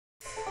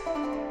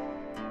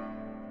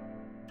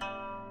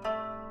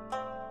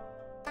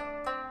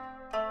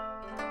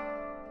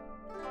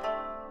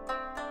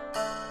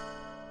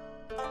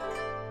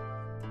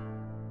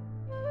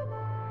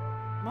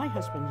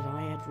husband and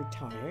I had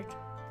retired,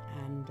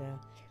 and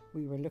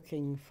we were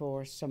looking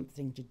for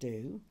something to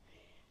do.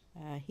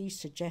 He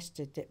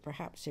suggested that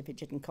perhaps if it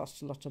didn't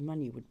cost a lot of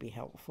money would be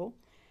helpful,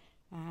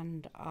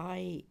 and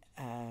I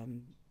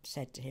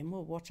said to him,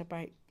 well, what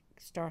about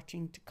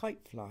starting to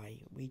kite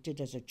fly? We did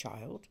as a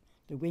child.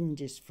 The wind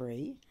is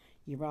free.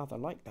 You rather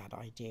like that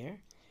idea.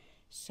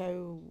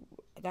 So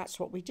that's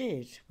what we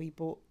did. We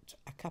bought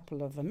a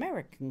couple of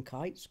American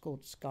kites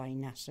called Sky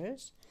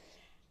Nassers,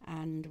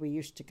 and we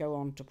used to go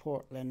on to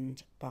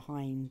Portland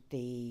behind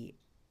the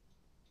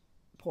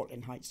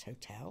Portland Heights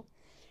Hotel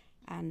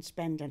and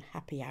spend a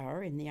happy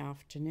hour in the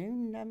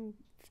afternoon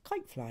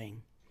kite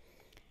flying.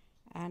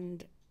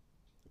 And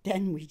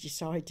then we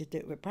decided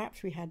that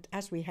perhaps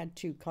as we had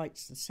two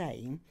kites the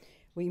same,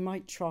 we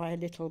might try a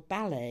little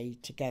ballet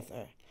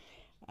together,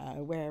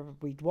 where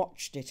we'd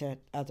watched it at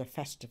other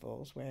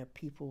festivals where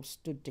people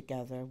stood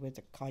together with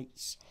the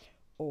kites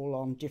all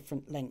on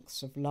different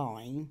lengths of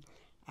line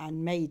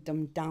and made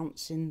them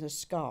dance in the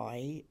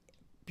sky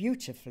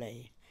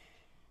beautifully.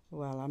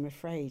 Well, I'm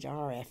afraid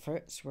our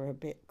efforts were a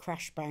bit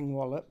crash bang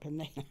wallop and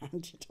they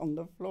landed on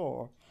the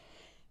floor.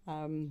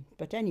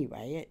 But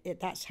anyway,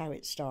 that's how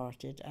it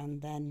started,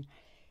 and then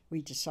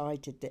we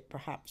decided that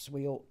perhaps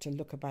we ought to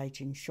look about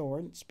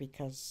insurance,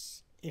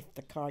 because if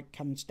the kite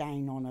comes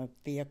down on a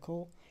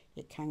vehicle,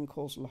 it can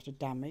cause a lot of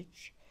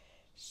damage.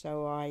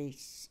 So I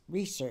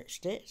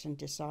researched it and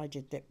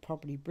decided that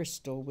probably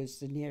Bristol was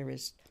the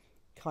nearest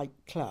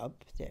kite club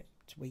that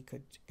we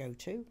could go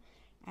to,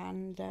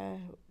 and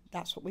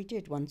that's what we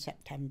did. One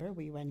September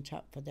we went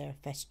up for their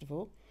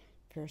festival,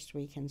 first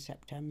week in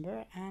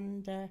September,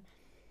 and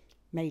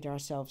made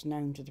ourselves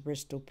known to the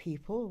Bristol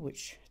people,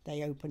 which they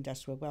welcomed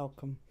us with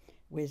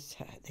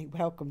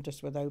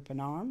open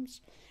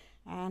arms,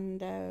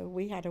 and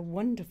we had a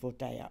wonderful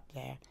day up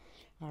there.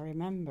 I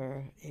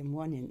remember in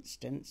one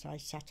instance I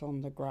sat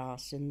on the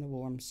grass in the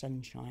warm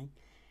sunshine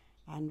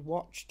and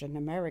watched an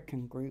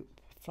American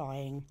group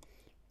flying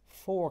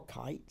 4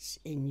 kites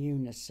in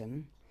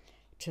unison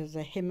to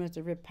the hymn of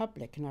the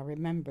Republic, and I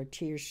remember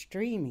tears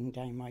streaming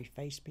down my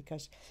face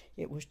because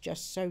it was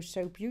just so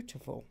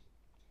beautiful.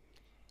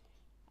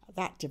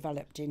 That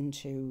developed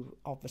into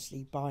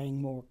obviously buying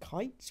more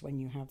kites when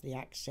you have the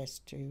access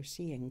to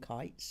seeing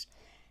kites,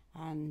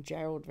 and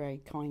Gerald very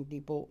kindly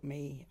bought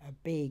me a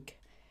big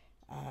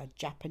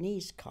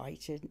Japanese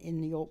kite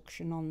in the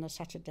auction on the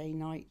Saturday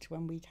night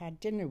when we'd had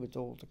dinner with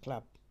all the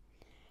club.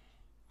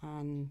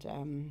 And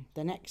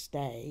the next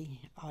day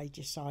I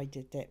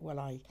decided that, well,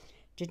 I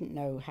didn't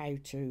know how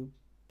to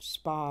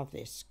spar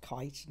this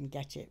kite and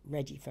get it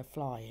ready for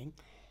flying,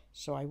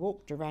 so I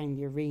walked around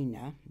the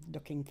arena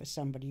looking for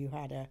somebody who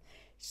had a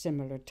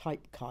similar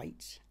type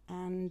kite,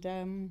 and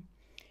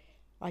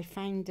I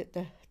found that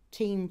the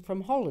team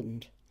from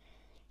Holland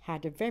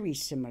had a very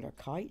similar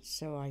kite,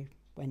 so I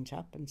went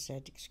up and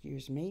said,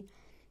 excuse me,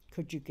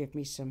 could you give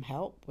me some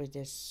help with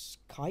this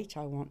kite?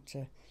 I want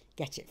to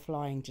get it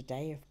flying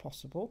today if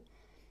possible.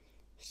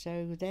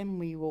 So then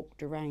we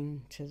walked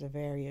around to the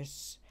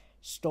various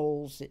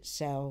stalls that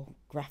sell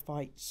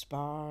graphite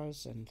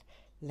spars and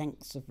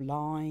lengths of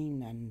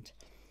line and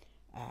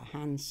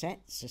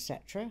handsets,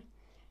 etc.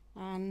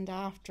 And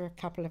after a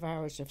couple of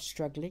hours of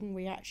struggling,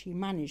 we actually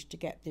managed to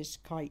get this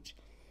kite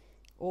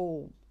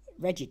all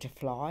ready to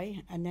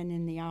fly, and then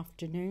in the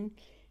afternoon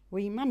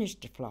we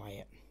managed to fly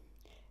it.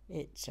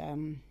 It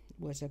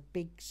was a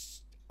big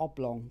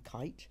oblong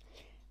kite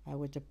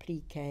with a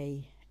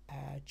pliqué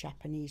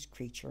Japanese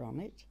creature on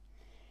it,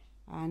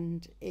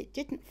 and it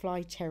didn't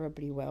fly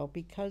terribly well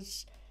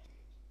because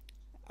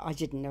I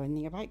didn't know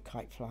anything about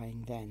kite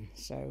flying then,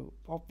 so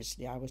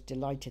obviously I was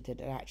delighted that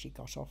it actually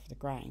got off the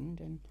ground,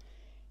 and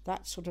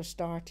that sort of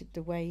started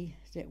the way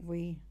that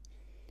we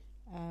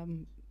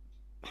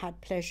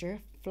had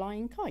pleasure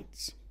flying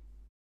kites.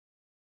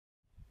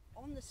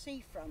 On the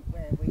seafront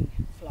where we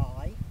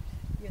fly,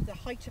 you have the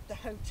height of the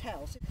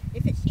hotel. So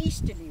if it's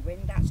easterly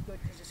wind, that's good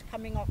because it's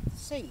coming off the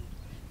sea,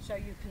 so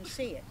you can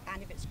see it.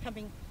 And if it's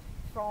coming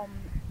from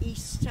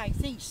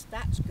east-southeast,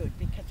 that's good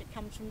because it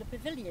comes from the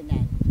pavilion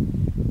end.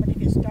 But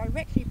if it's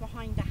directly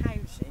behind the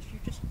houses, you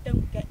just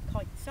don't get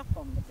kites up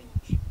on the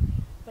beach.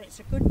 But it's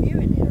a good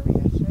viewing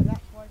area, so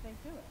that's why they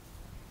do it.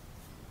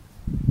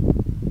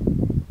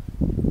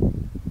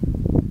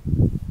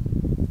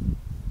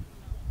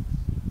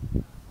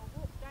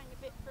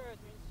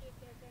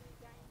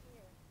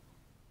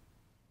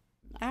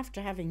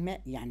 After having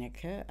met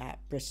Janneke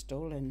at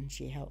Bristol, and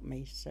she helped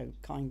me so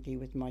kindly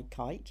with my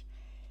kite,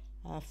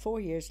 4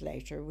 years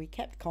later, we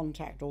kept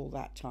contact all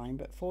that time,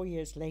 but 4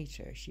 years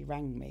later she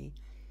rang me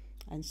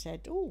and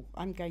said, oh,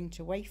 I'm going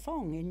to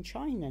Weifang in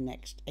China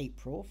next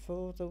April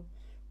for the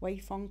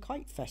Weifang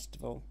Kite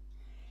Festival.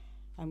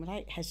 And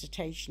without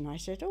hesitation I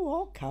said, oh,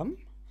 I'll come.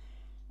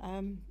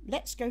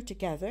 Let's go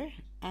together,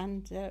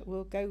 and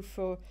we'll go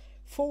for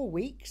 4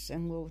 weeks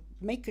and we'll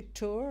make a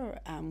tour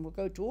and we'll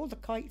go to all the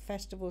kite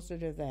festivals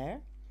that are there.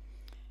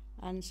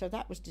 And so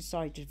that was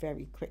decided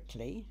very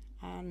quickly,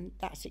 and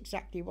that's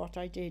exactly what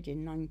I did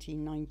in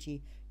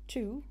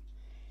 1992.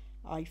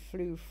 I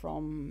flew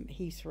from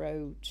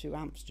Heathrow to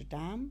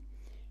Amsterdam,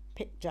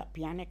 picked up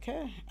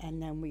Yannicka,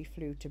 and then we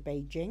flew to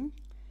Beijing.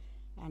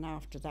 And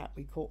after that,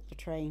 we caught the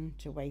train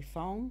to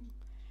Weifang.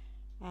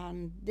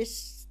 And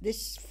this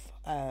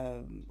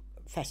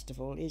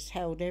festival is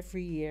held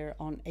every year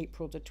on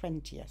April the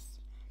 20th.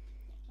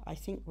 I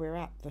think we're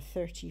at the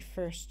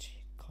 31st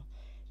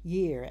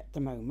year at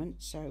the moment,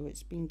 so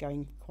it's been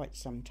going for quite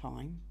some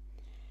time.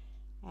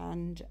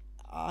 And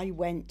I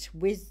went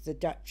with the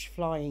Dutch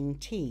flying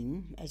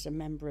team as a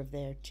member of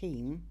their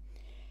team,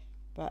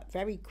 but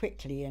very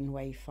quickly in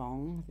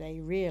Weifang they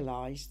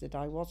realised that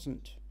I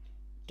wasn't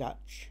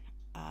Dutch,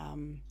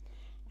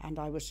 and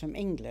I was from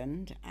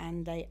England,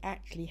 and they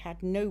actually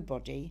had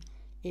nobody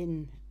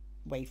in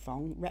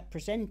Weifang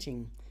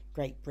representing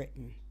Great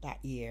Britain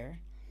that year.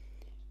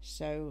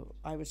 So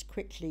I was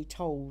quickly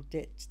told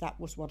that that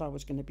was what I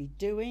was going to be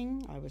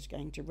doing. I was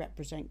going to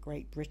represent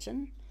Great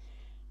Britain.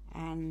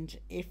 And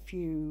if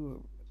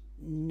you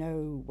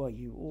know, well,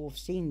 you all have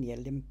seen the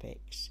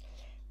Olympics,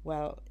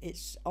 well,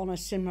 it's on a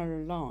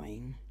similar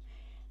line.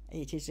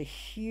 It is a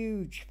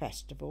huge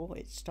festival.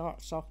 It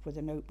starts off with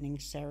an opening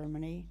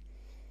ceremony,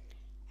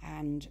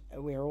 and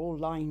we're all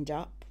lined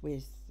up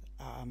with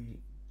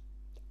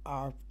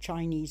our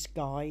Chinese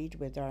guide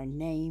with our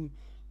name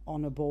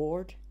on a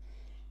board,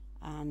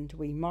 and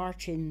we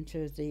march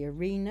into the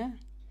arena,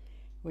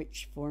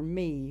 which for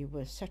me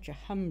was such a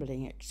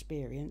humbling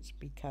experience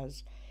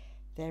because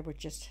there were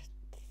just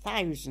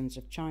thousands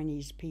of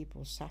Chinese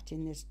people sat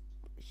in this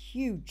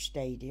huge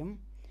stadium,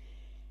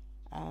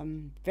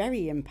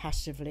 very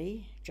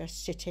impassively,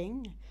 just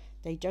sitting.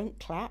 They don't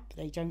clap,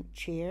 they don't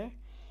cheer.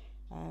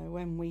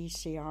 When we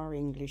see our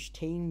English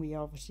team, we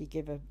obviously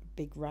give a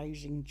big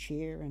rousing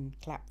cheer and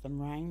clap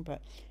them round,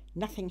 but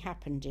nothing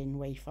happened in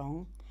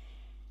Weifang.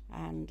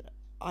 And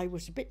I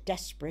was a bit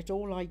desperate.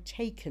 All I'd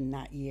taken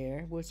that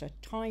year was a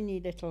tiny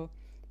little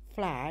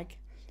flag,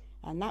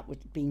 and that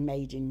would be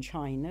made in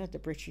China, the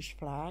British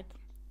flag.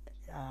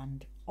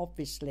 And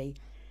obviously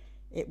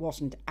it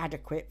wasn't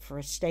adequate for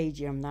a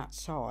stadium that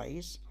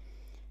size.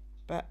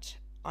 But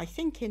I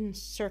think in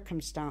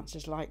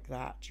circumstances like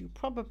that, you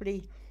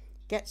probably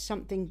get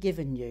something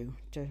given you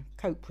to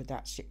cope with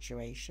that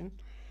situation.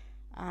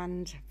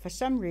 And for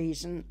some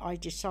reason, I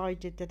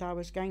decided that I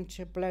was going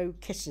to blow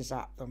kisses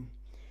at them,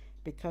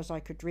 because I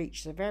could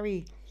reach the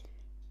very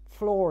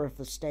floor of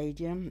the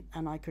stadium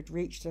and I could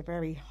reach the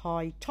very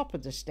high top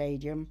of the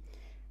stadium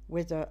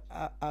with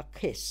a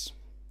kiss.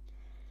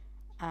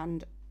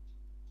 And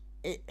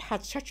it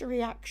had such a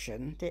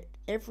reaction that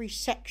every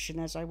section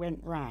as I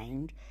went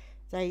round,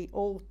 they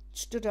all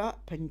stood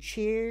up and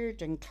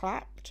cheered and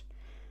clapped.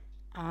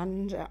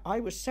 And I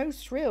was so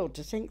thrilled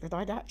to think that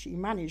I'd actually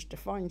managed to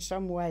find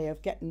some way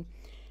of getting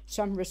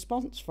some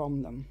response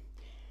from them.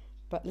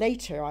 But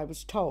later I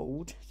was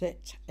told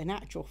that in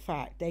actual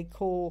fact they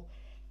call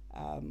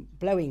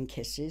blowing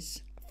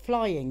kisses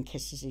flying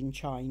kisses in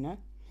China,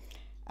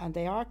 and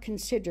they are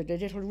considered a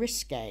little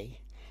risque.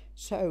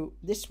 So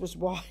this was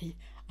why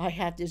I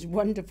had this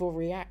wonderful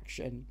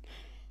reaction.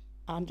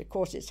 And of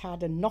course it's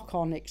had a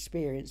knock-on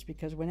experience,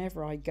 because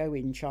whenever I go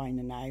in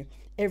China now,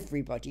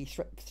 everybody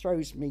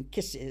throws me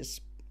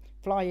kisses,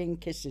 flying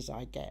kisses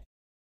I get.